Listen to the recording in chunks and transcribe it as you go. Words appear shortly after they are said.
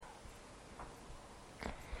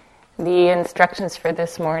The instructions for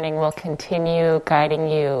this morning will continue guiding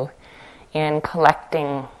you in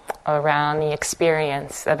collecting around the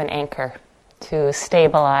experience of an anchor to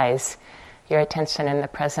stabilize your attention in the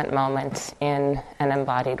present moment in an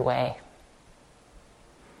embodied way.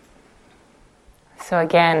 So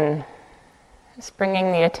again, just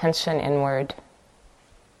bringing the attention inward.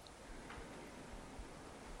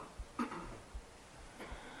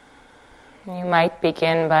 You might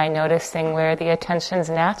begin by noticing where the attention's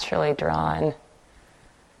naturally drawn.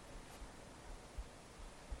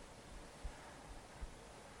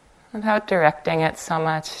 Without directing it so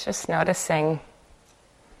much, just noticing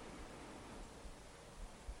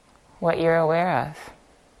what you're aware of.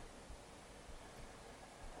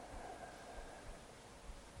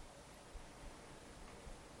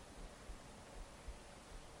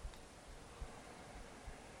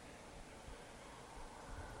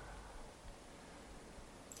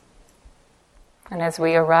 And as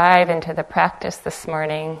we arrive into the practice this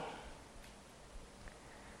morning,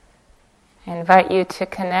 I invite you to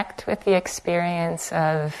connect with the experience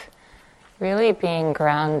of really being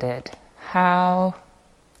grounded. How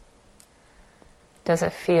does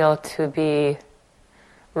it feel to be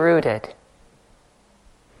rooted?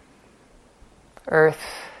 Earth,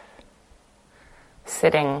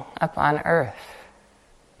 sitting upon earth.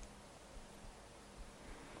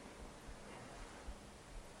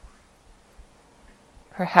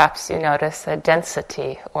 Perhaps you notice a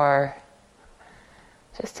density or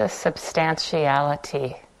just a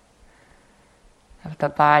substantiality of the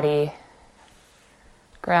body,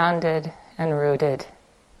 grounded and rooted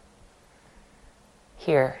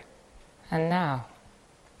here and now.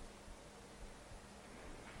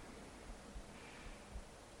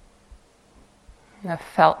 A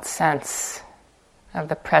felt sense of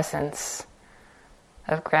the presence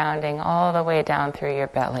of grounding all the way down through your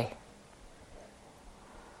belly.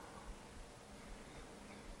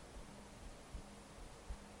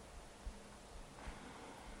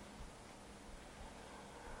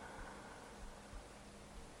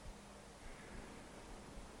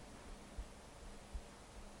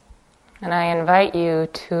 And I invite you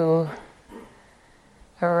to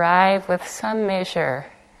arrive with some measure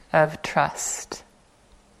of trust.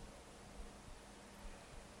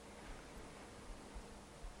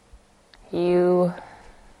 You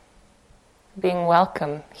being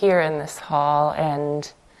welcome here in this hall and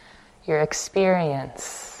your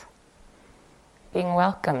experience being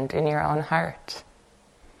welcomed in your own heart.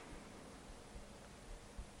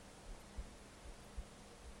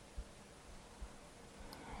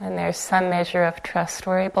 When there's some measure of trust,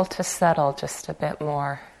 we're able to settle just a bit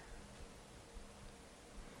more.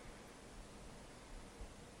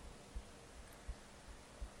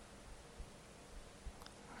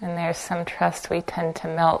 When there's some trust, we tend to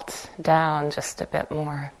melt down just a bit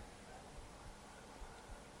more.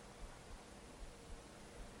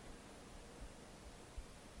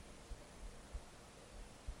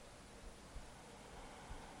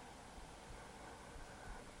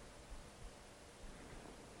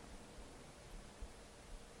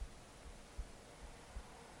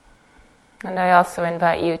 And I also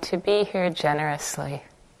invite you to be here generously.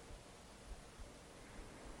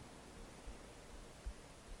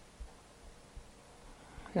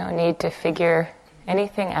 No need to figure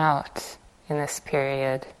anything out in this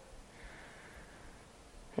period.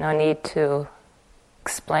 No need to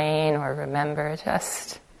explain or remember,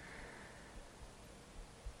 just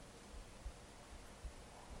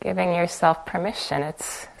giving yourself permission.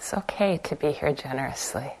 It's okay to be here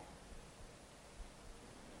generously.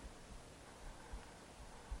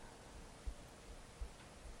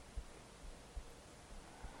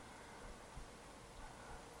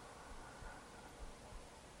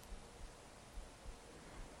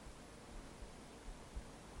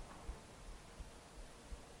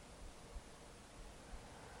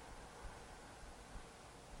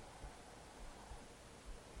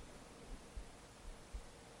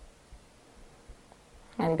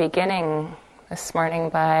 And beginning this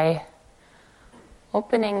morning by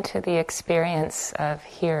opening to the experience of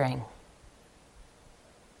hearing.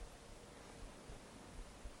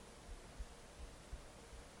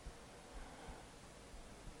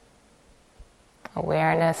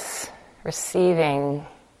 Awareness, receiving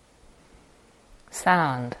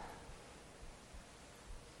sound.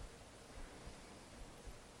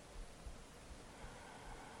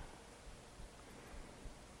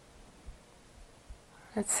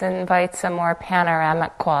 It invites a more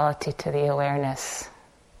panoramic quality to the awareness,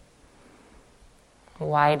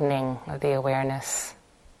 widening of the awareness.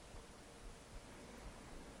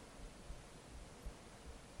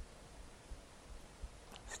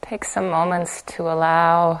 Just take some moments to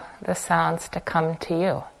allow the sounds to come to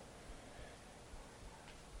you.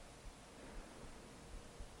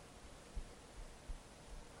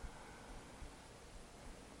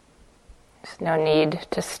 There's no need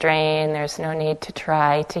to strain, there's no need to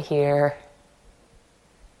try to hear.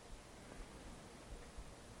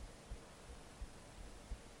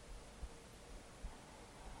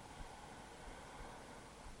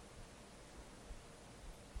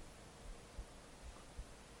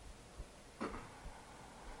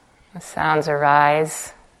 The sounds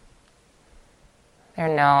arise, they're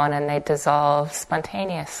known, and they dissolve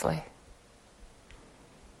spontaneously.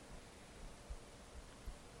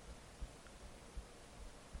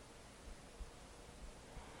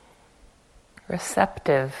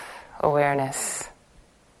 Receptive awareness.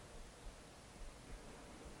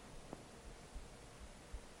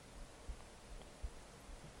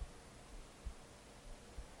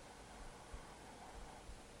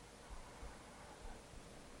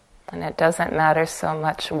 And it doesn't matter so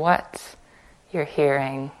much what you're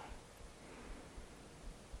hearing.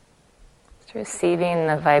 It's receiving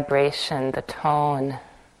the vibration, the tone,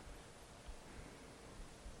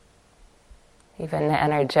 even the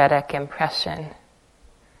energetic impression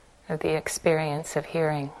of the experience of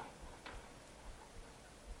hearing.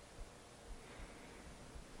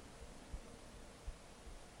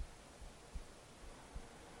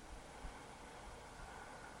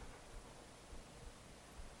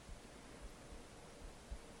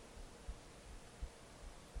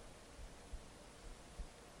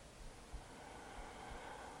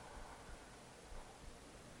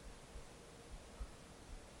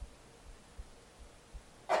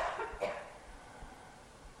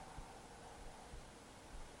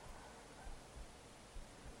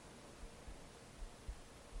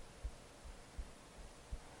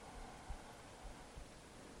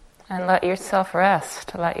 And let yourself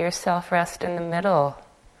rest. Let yourself rest in the middle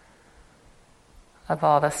of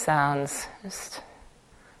all the sounds. Just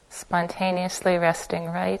spontaneously resting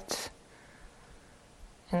right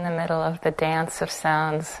in the middle of the dance of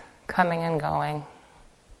sounds coming and going.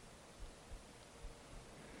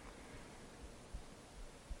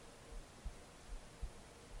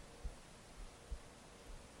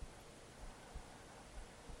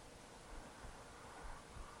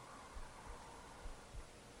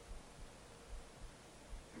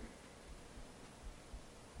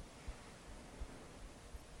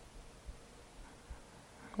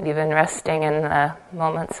 Even resting in the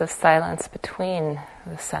moments of silence between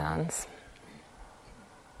the sounds.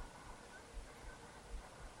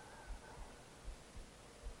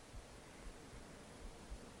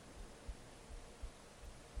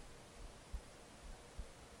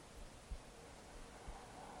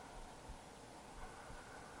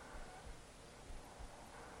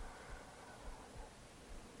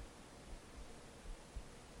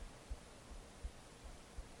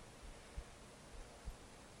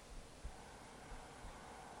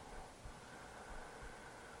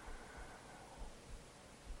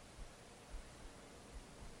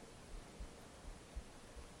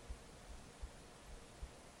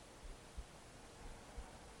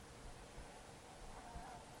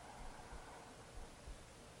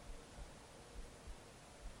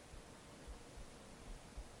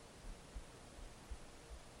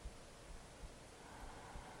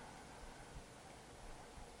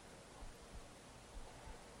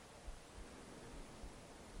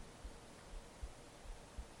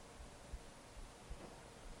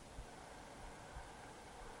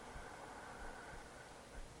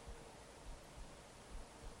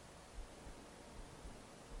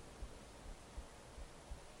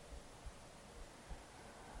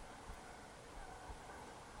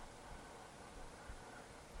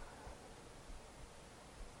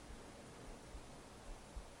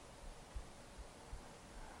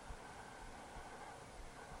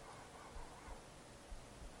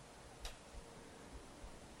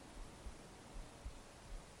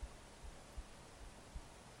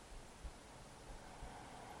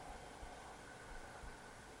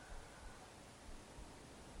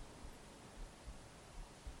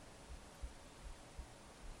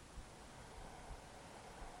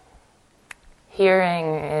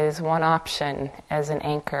 Hearing is one option as an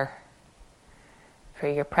anchor for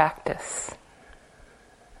your practice.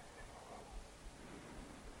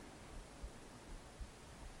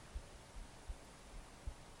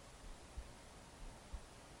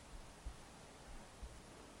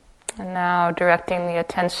 And now directing the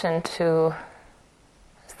attention to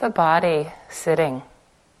the body sitting.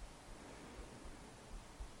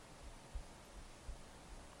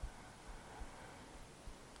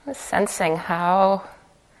 Sensing how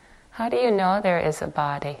How do you know there is a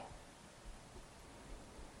body?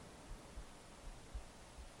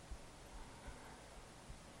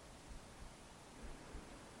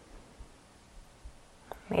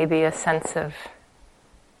 Maybe a sense of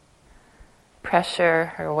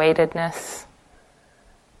pressure or weightedness.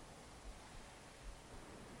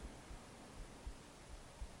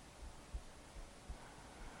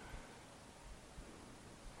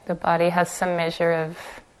 The body has some measure of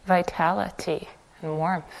vitality and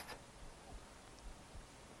warmth.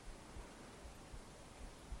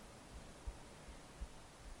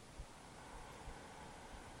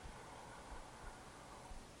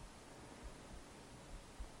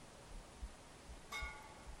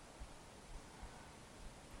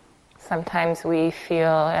 Sometimes we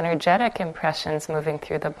feel energetic impressions moving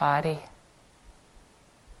through the body.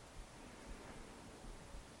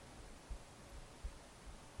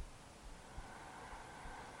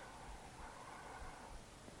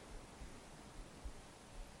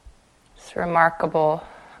 This remarkable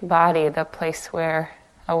body, the place where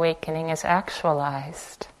awakening is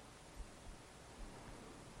actualized.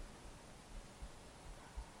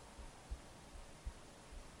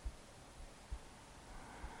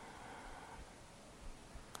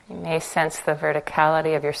 You may sense the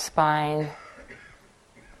verticality of your spine.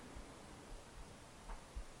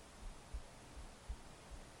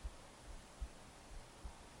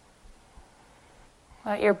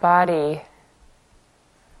 Let your body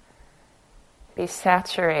be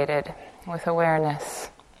saturated with awareness,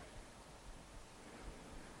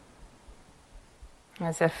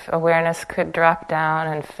 as if awareness could drop down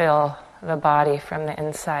and fill the body from the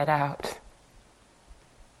inside out.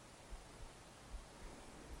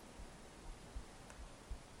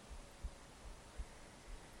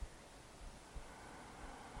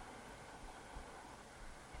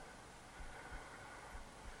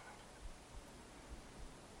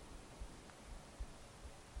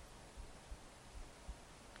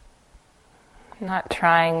 Not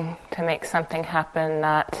trying to make something happen,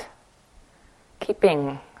 not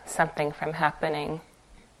keeping something from happening.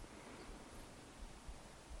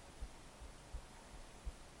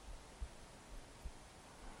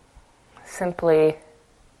 Simply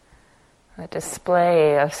a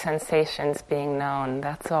display of sensations being known,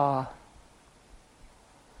 that's all.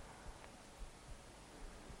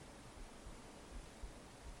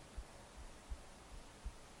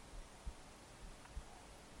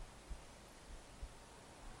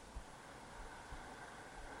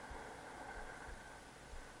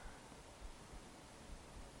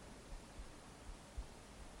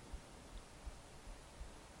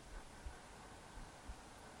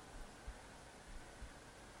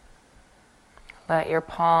 Let your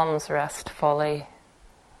palms rest fully.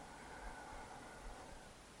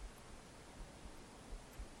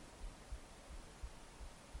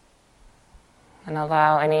 And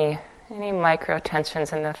allow any micro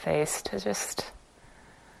tensions in the face to just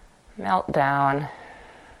melt down,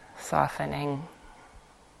 softening.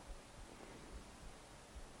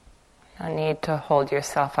 No need to hold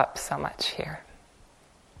yourself up so much here.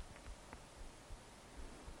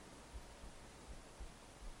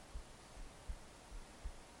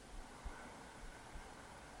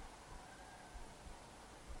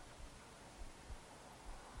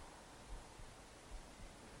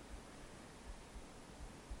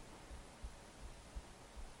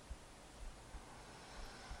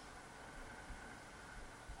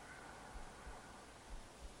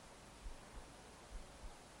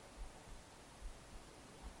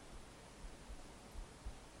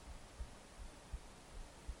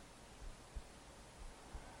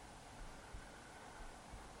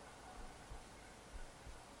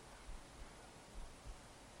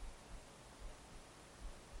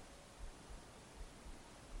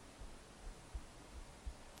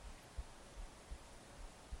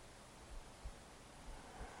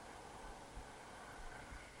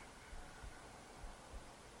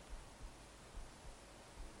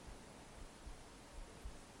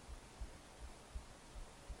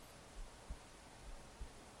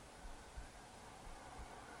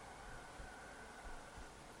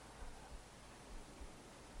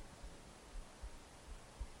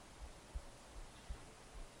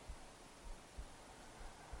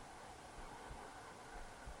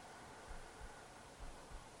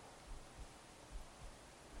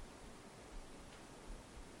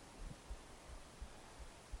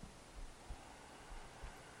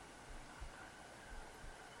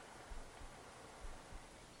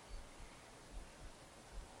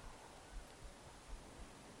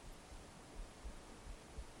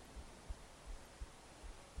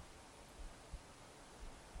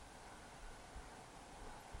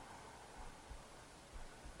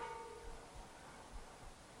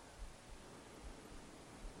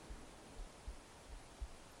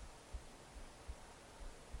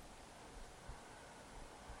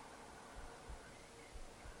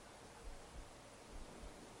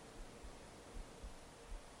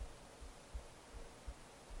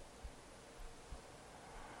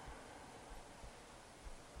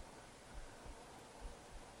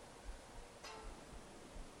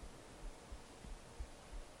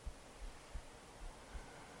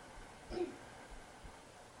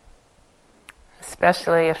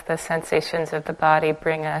 especially if the sensations of the body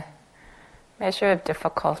bring a measure of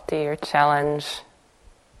difficulty or challenge,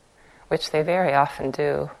 which they very often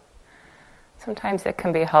do. Sometimes it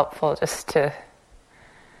can be helpful just to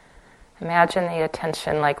imagine the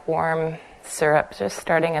attention like warm syrup just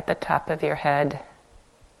starting at the top of your head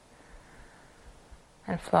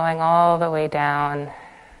and flowing all the way down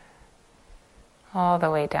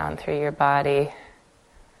through your body,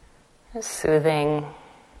 soothing,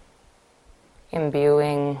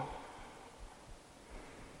 imbuing,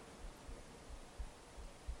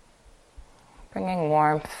 bringing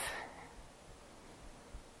warmth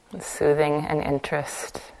and soothing and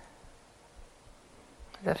interest,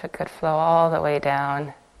 as if it could flow all the way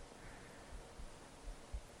down.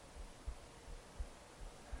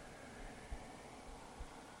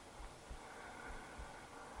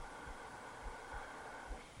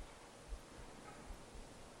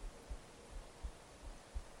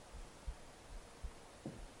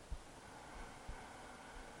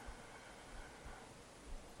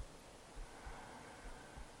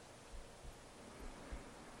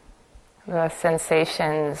 The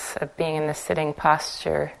sensations of being in the sitting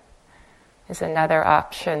posture is another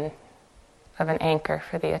option of an anchor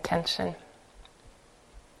for the attention.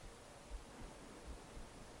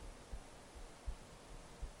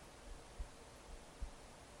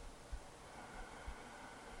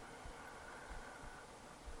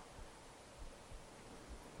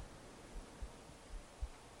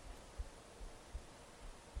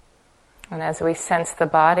 And as we sense the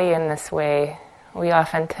body in this way, we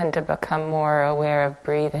often tend to become more aware of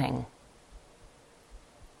breathing.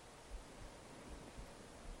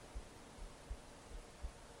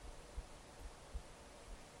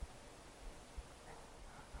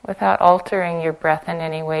 Without altering your breath in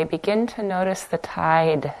any way, begin to notice the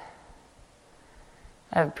tide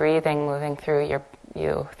of breathing moving through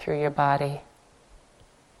your body.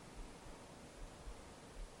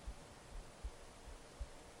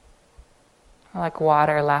 Like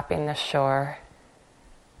water lapping the shore.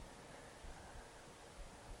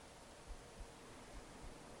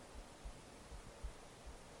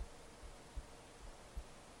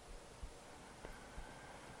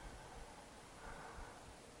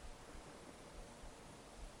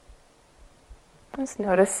 Just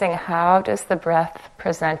noticing, how does the breath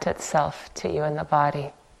present itself to you in the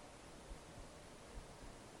body?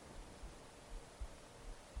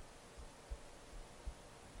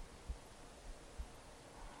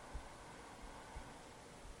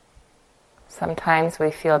 Sometimes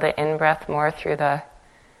we feel the in-breath more through the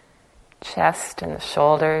chest and the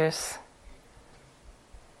shoulders,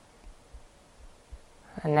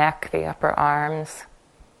 the neck, the upper arms,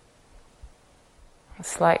 a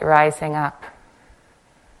slight rising up.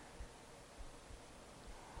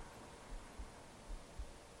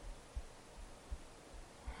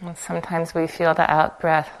 And sometimes we feel the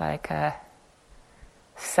out-breath like a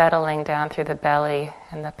settling down through the belly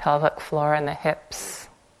and the pelvic floor and the hips.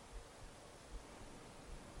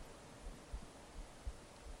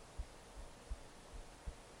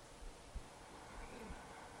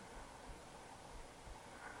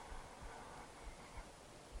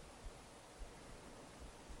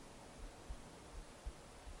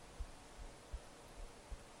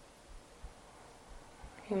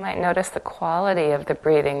 You might notice the quality of the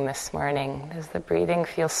breathing this morning. Does the breathing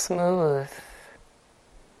feel smooth?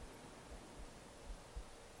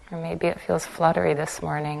 Or maybe it feels fluttery this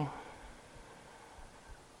morning.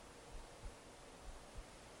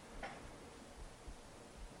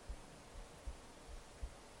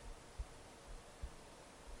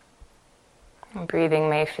 And breathing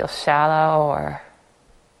may feel shallow or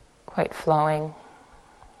quite flowing.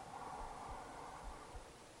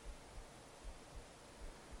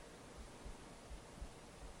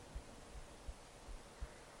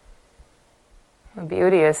 The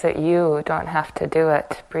beauty is that you don't have to do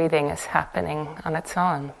it. Breathing is happening on its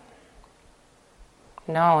own.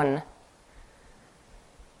 Known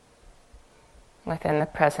within the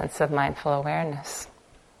presence of mindful awareness.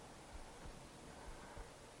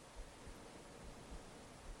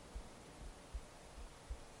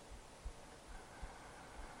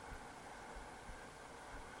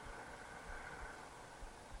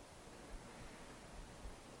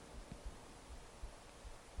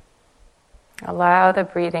 Allow the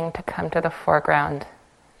breathing to come to the foreground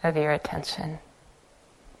of your attention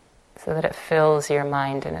so that it fills your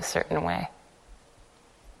mind in a certain way.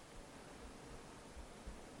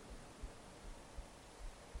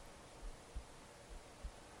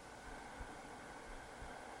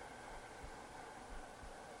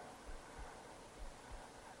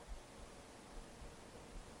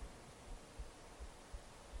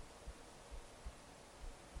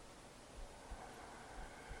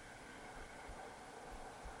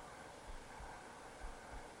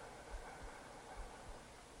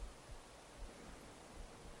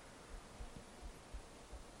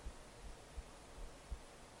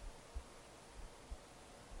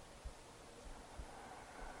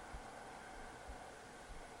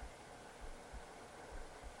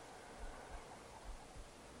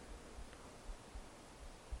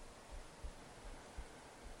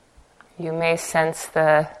 You may sense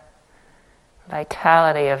the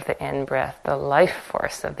vitality of the in-breath, the life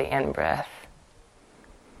force of the in-breath.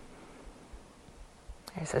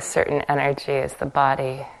 There's a certain energy as the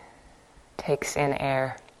body takes in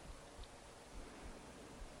air.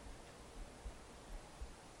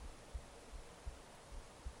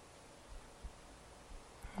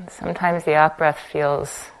 And sometimes the out-breath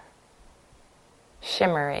feels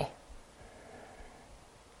shimmery,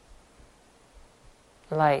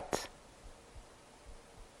 light.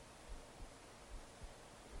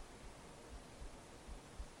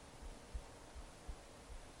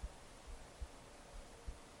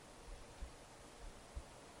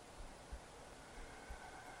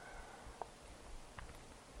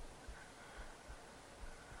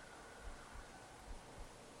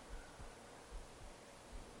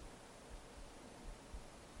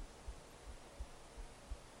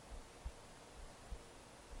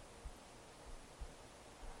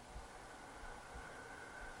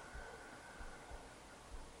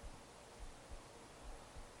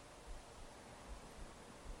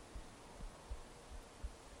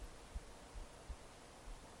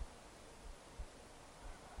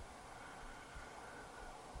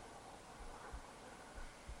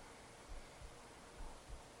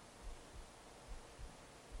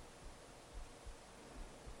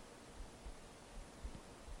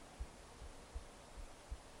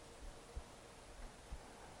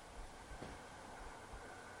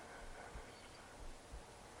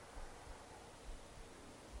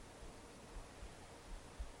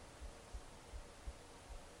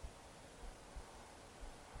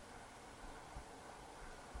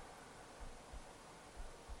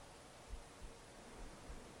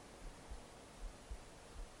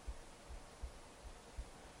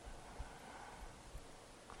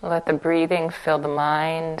 Let the breathing fill the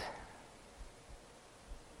mind.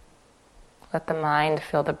 Let the mind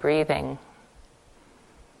fill the breathing.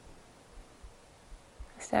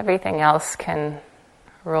 So everything else can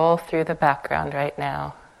roll through the background right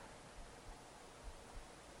now.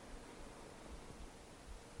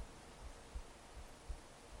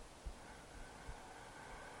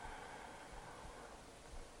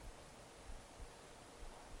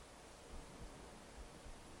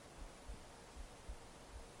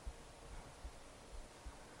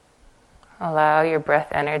 Allow your breath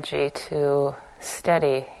energy to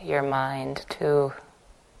steady your mind, to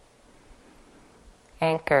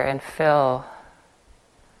anchor and fill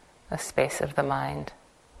the space of the mind.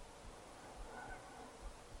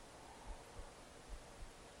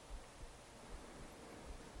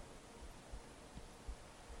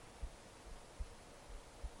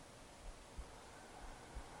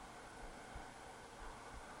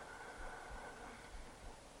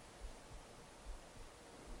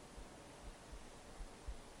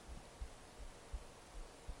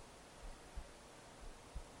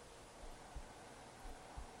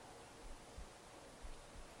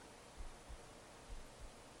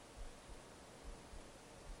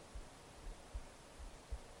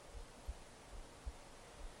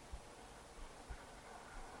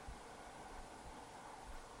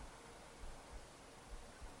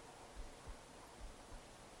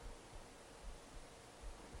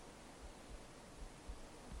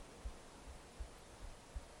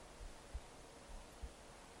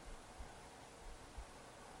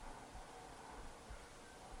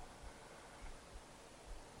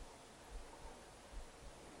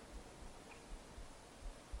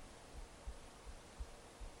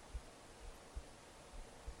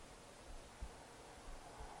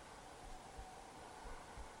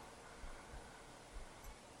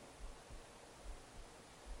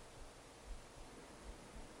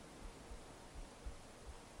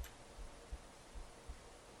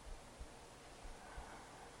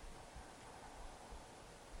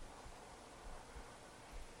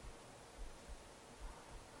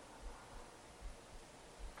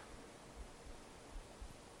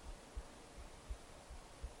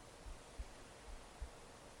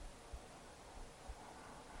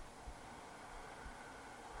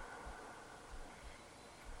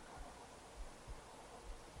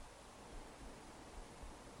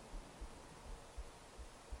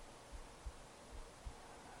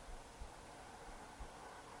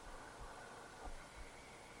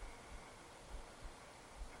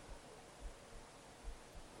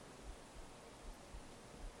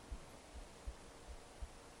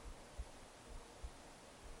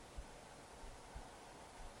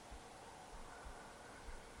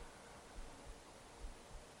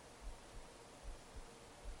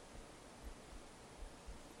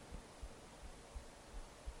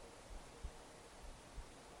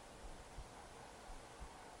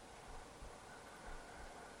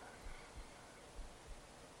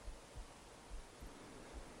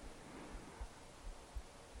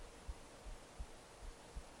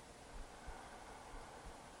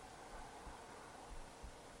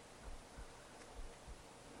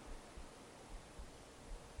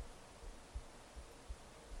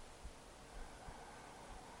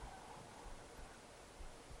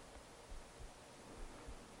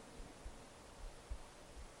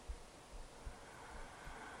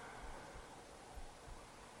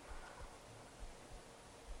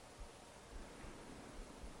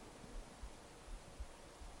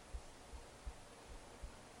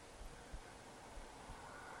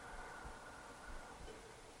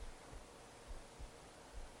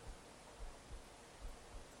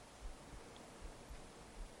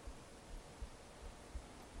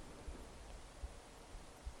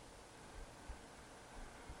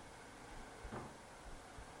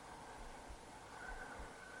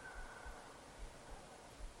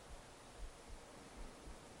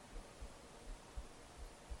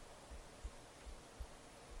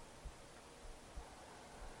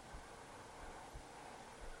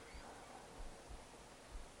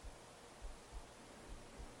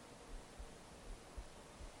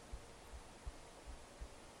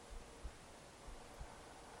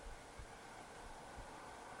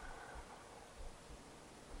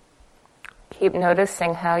 keep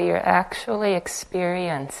noticing how you're actually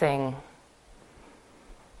experiencing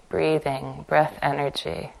breathing, breath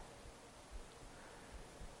energy.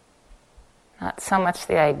 Not so much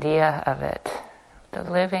the idea of it, the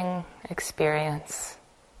living experience.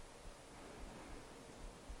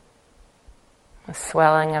 The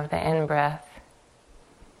swelling of the in-breath.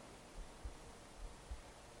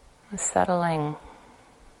 The settling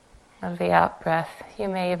of the out-breath. You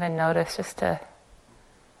may even notice just a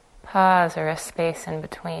pause or a space in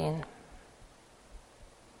between.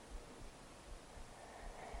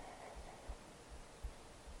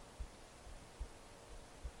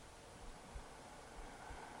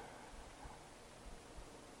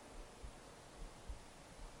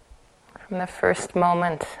 From the first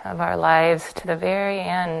moment of our lives to the very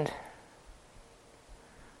end,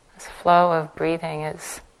 this flow of breathing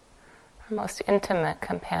is our most intimate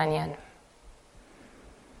companion.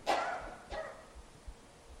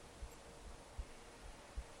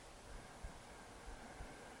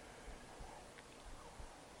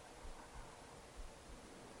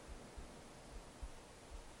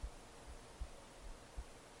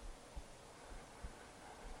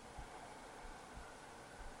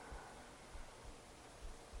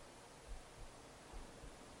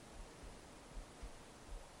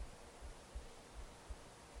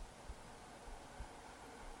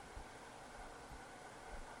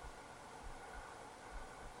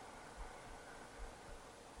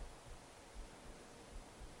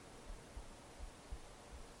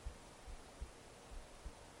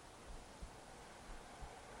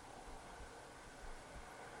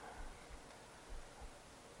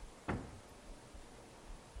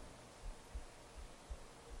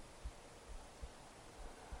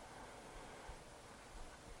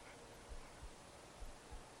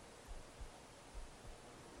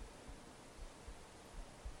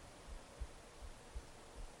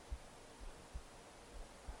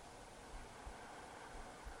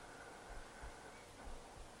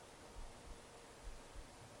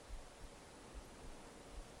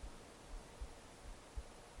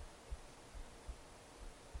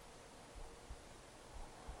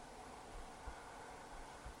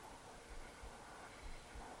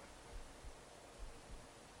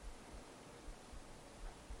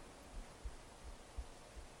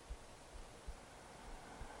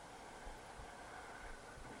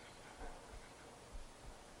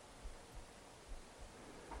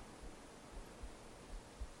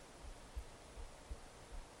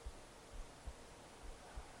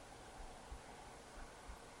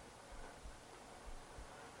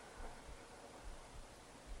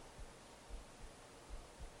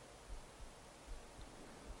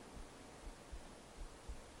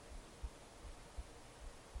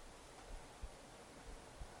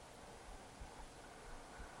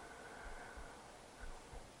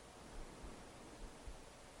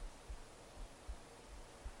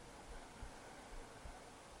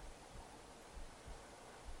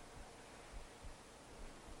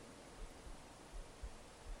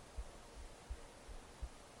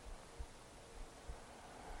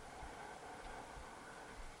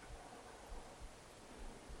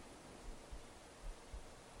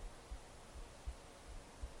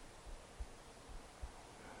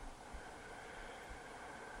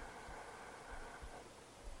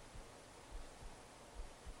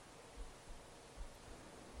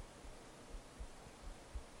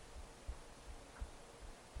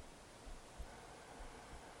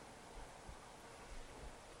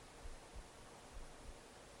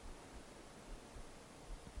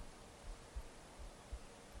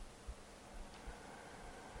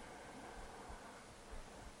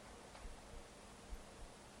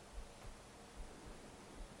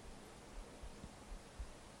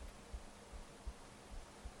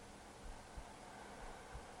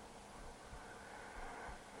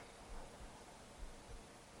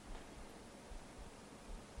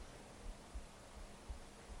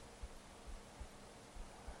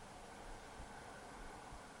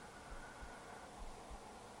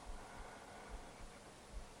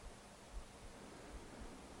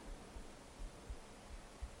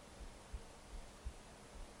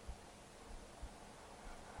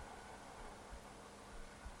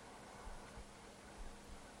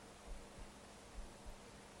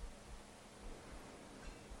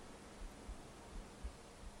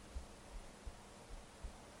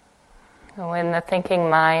 When the thinking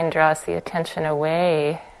mind draws the attention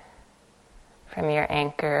away from your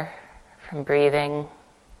anchor, from breathing,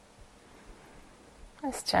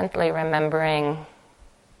 just gently remembering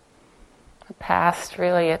the past.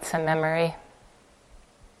 Really, it's a memory.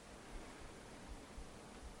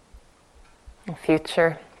 The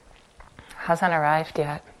future hasn't arrived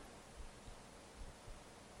yet.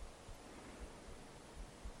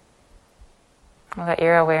 Let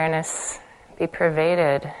your awareness be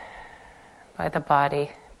pervaded by the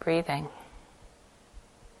body breathing.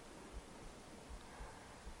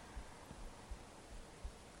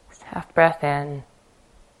 Just half breath in,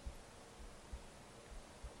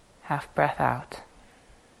 half breath out.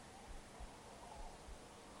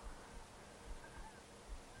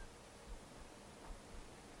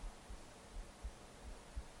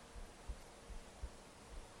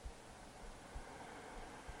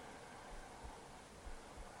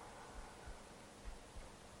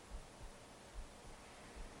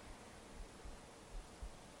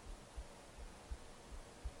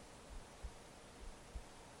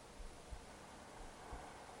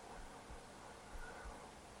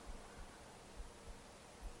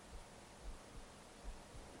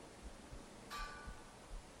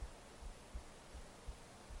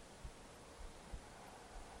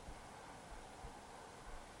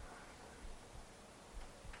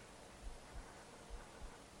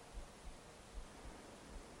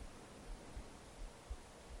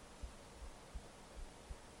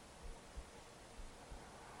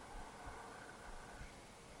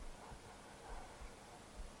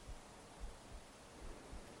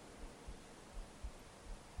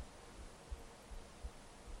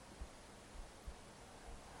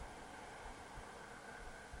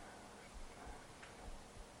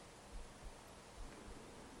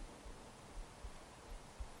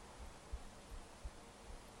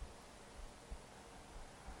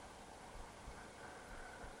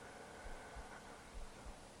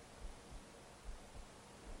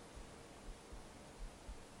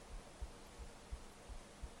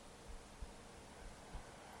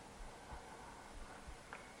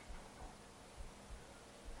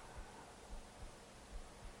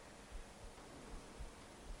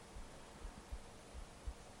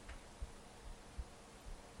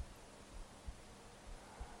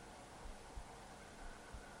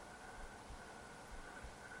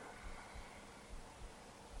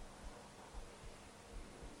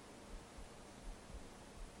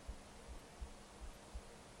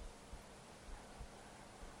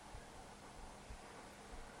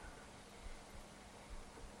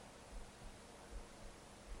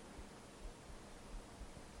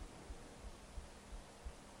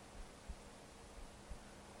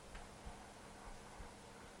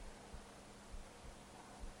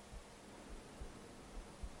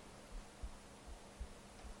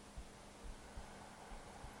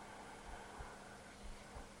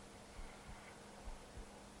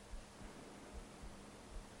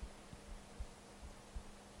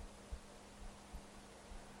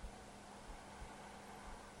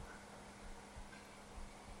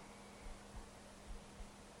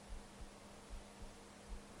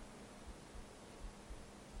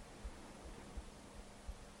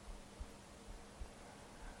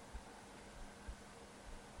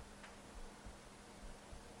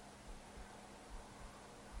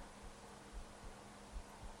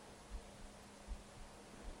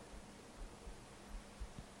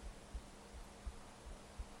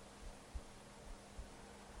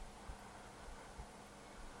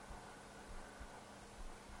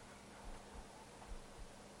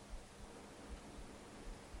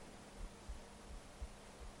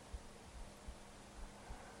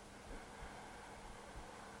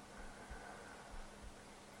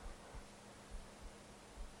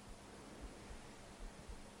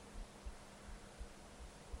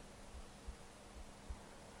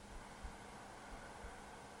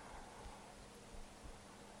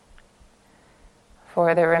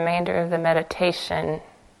 For the remainder of the meditation,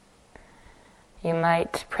 you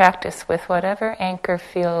might practice with whatever anchor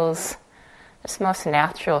feels just most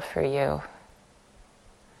natural for you.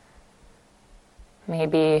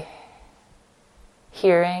 Maybe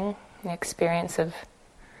hearing, the experience of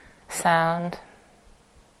sound,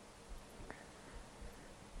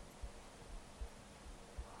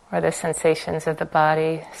 or the sensations of the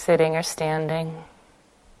body sitting or standing,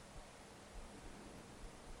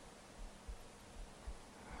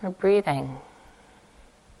 or breathing.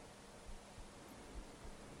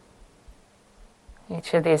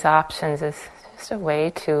 Each of these options is just a way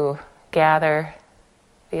to gather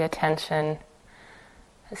the attention,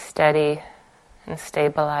 to steady and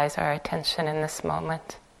stabilize our attention in this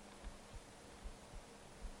moment.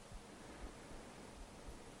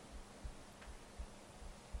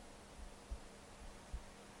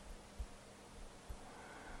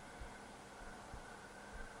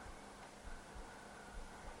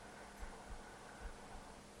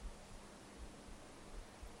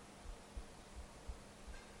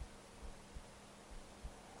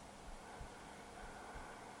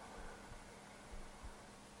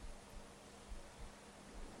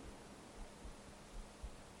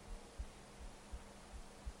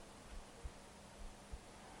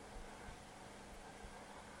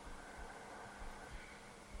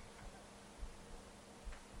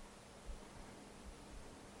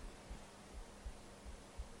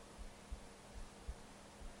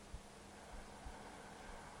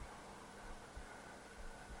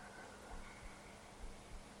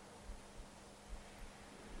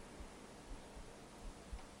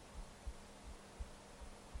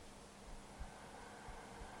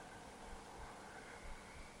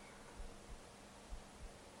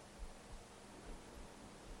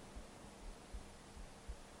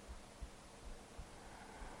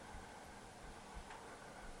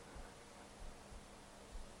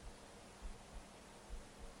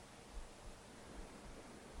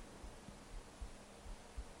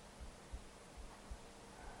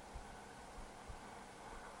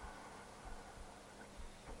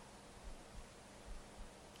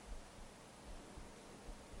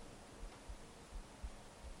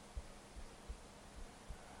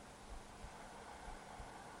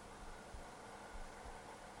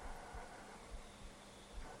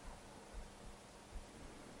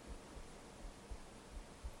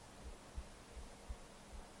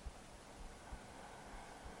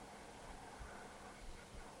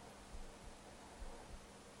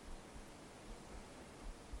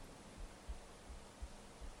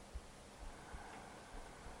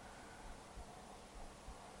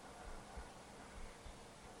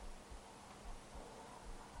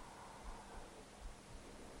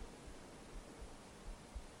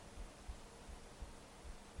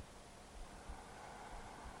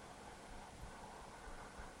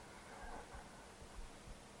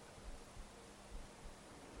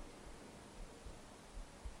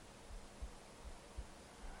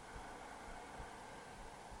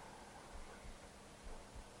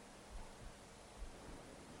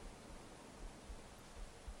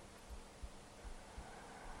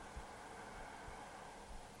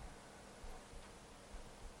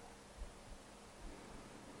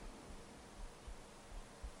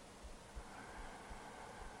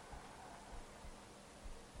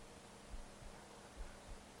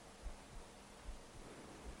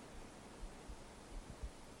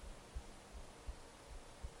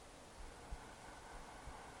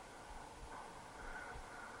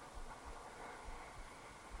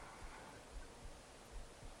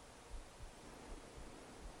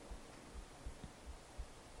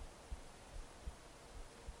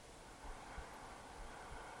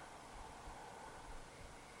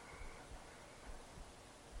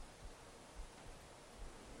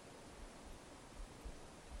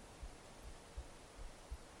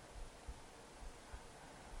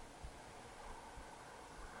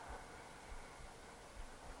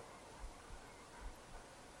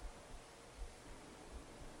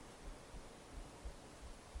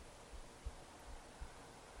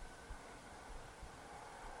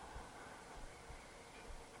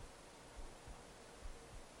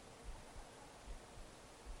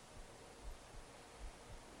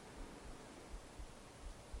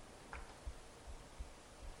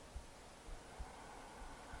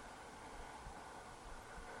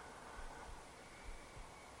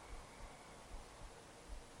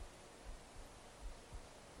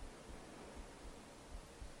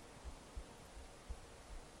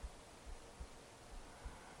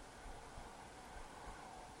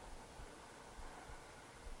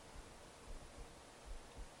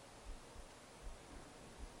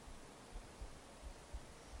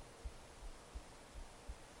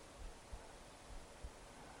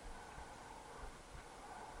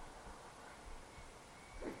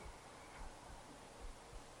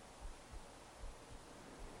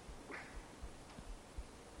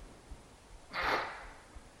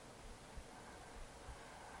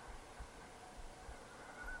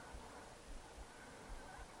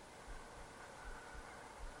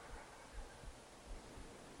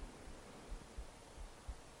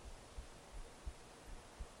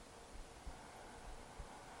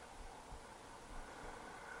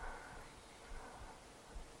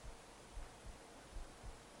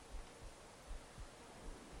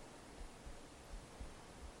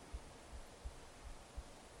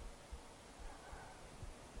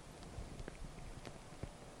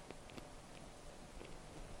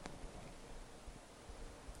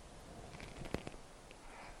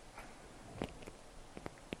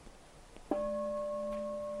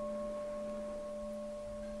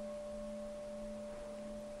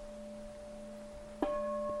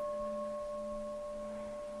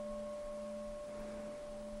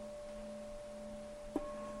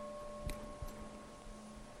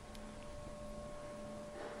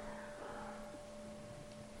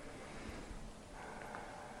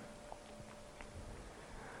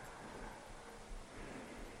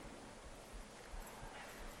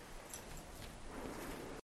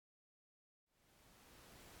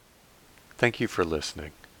 Thank you for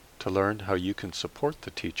listening. To learn how you can support the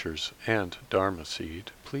teachers and Dharma Seed,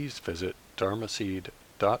 please visit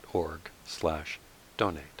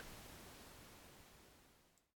dharmaseed.org/donate.